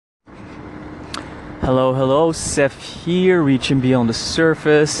Hello, Seth here, reaching beyond the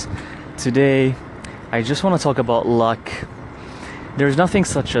surface. Today, I just want to talk about luck. There's nothing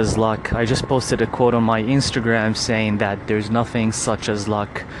such as luck. I just posted a quote on my Instagram saying that there's nothing such as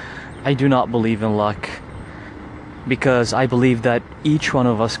luck. I do not believe in luck because I believe that each one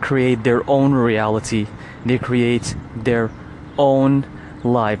of us create their own reality. They create their own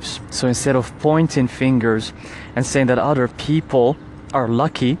lives. So instead of pointing fingers and saying that other people are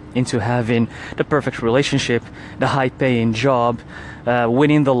lucky into having the perfect relationship, the high-paying job,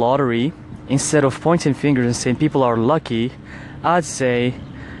 winning the lottery, instead of pointing fingers and saying people are lucky, I'd say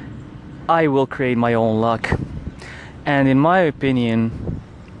I will create my own luck. And in my opinion,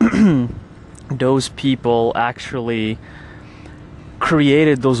 those people actually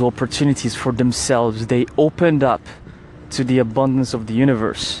created those opportunities for themselves. They opened up to the abundance of the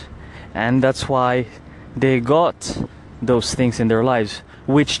universe, and that's why they got those things in their lives,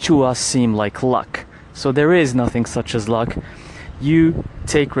 which to us seem like luck. So there is nothing such as luck. You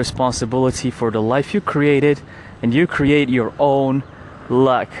take responsibility for the life you created, and you create your own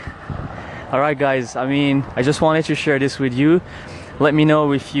luck. Alright guys, I just wanted to share this with you. Let me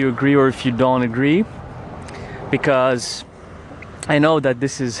know if you agree or if you don't agree, because I know that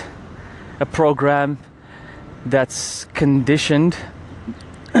this is a program that's conditioned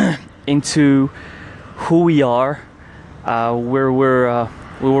into who we are.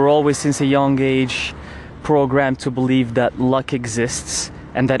 We were always since a young age programmed to believe that luck exists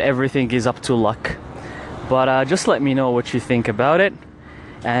and that everything is up to luck. But just let me know what you think about it,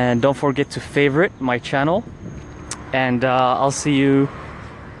 and don't forget to favorite my channel, and I'll see you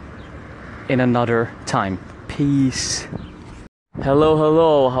in another time. Peace.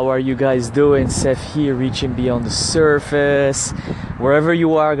 Hello, how are you guys doing? Seth here, reaching beyond the surface. Wherever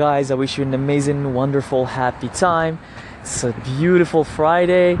you are, guys, I wish you an amazing, wonderful, happy time. It's a beautiful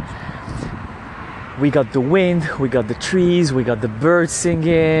Friday. We got the wind, we got the trees, we got the birds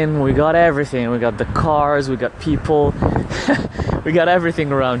singing, we got everything. We got the cars, we got people. We got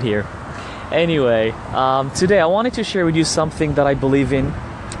everything around here. Anyway, today I wanted to share with you something that I believe in,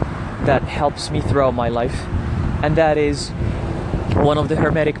 that helps me throughout my life, and that is one of the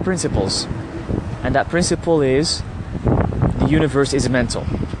Hermetic principles. And that principle is the universe is mental.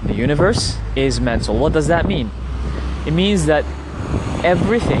 The universe is mental. What does that mean? It means that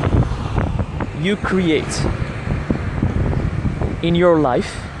everything you create in your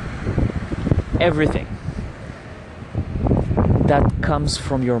life, everything that comes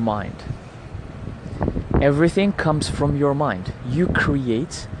from your mind, everything comes from your mind. You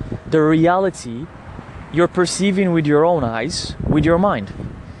create the reality you're perceiving with your own eyes, with your mind.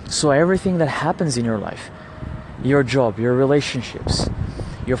 So everything that happens in your life, your job, your relationships,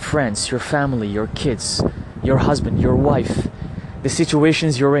 your friends, your family, your kids, your husband, your wife, the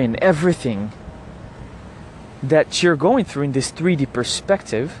situations you're in, everything that you're going through in this 3D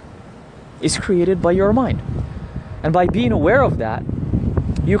perspective is created by your mind. And by being aware of that,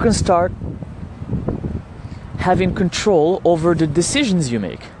 you can start having control over the decisions you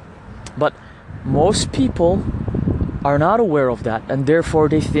make. But most people are not aware of that, and therefore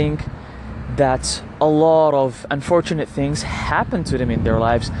they think that a lot of unfortunate things happen to them in their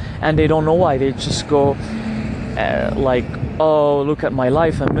lives, and they don't know why. They just go like, oh, look at my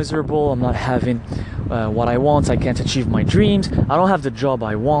life, I'm miserable, I'm not having what I want, I can't achieve my dreams, I don't have the job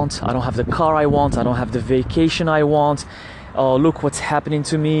I want, I don't have the car I want, I don't have the vacation I want, oh, look what's happening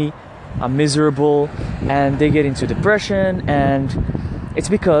to me, I'm miserable. And they get into depression, and it's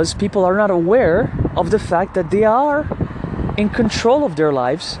because people are not aware of the fact that they are in control of their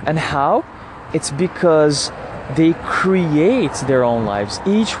lives. And how? It's because they create their own lives.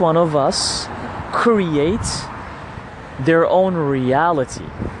 Each one of us creates their own reality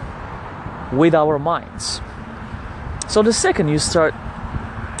with our minds. So the second you start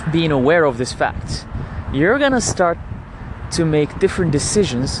being aware of this fact, you're gonna start to make different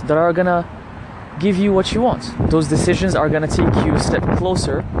decisions that are gonna give you what you want. Those decisions are gonna take you a step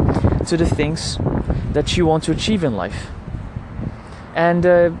closer to the things that you want to achieve in life. And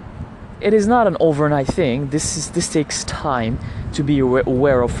it is not an overnight thing. This takes time to be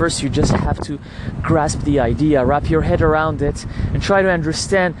aware of. First, you just have to grasp the idea, wrap your head around it, and try to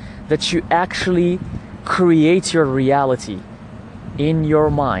understand that you actually create your reality in your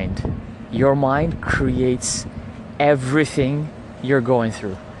mind. Your mind creates everything you're going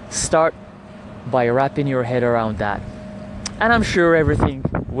through. Start by wrapping your head around that, and I'm sure everything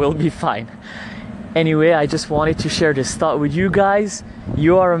will be fine. Anyway, I just wanted to share this thought with you guys.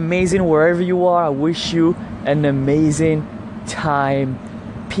 You are amazing wherever you are. I wish you an amazing time.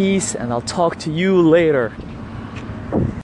 Peace, and I'll talk to you later.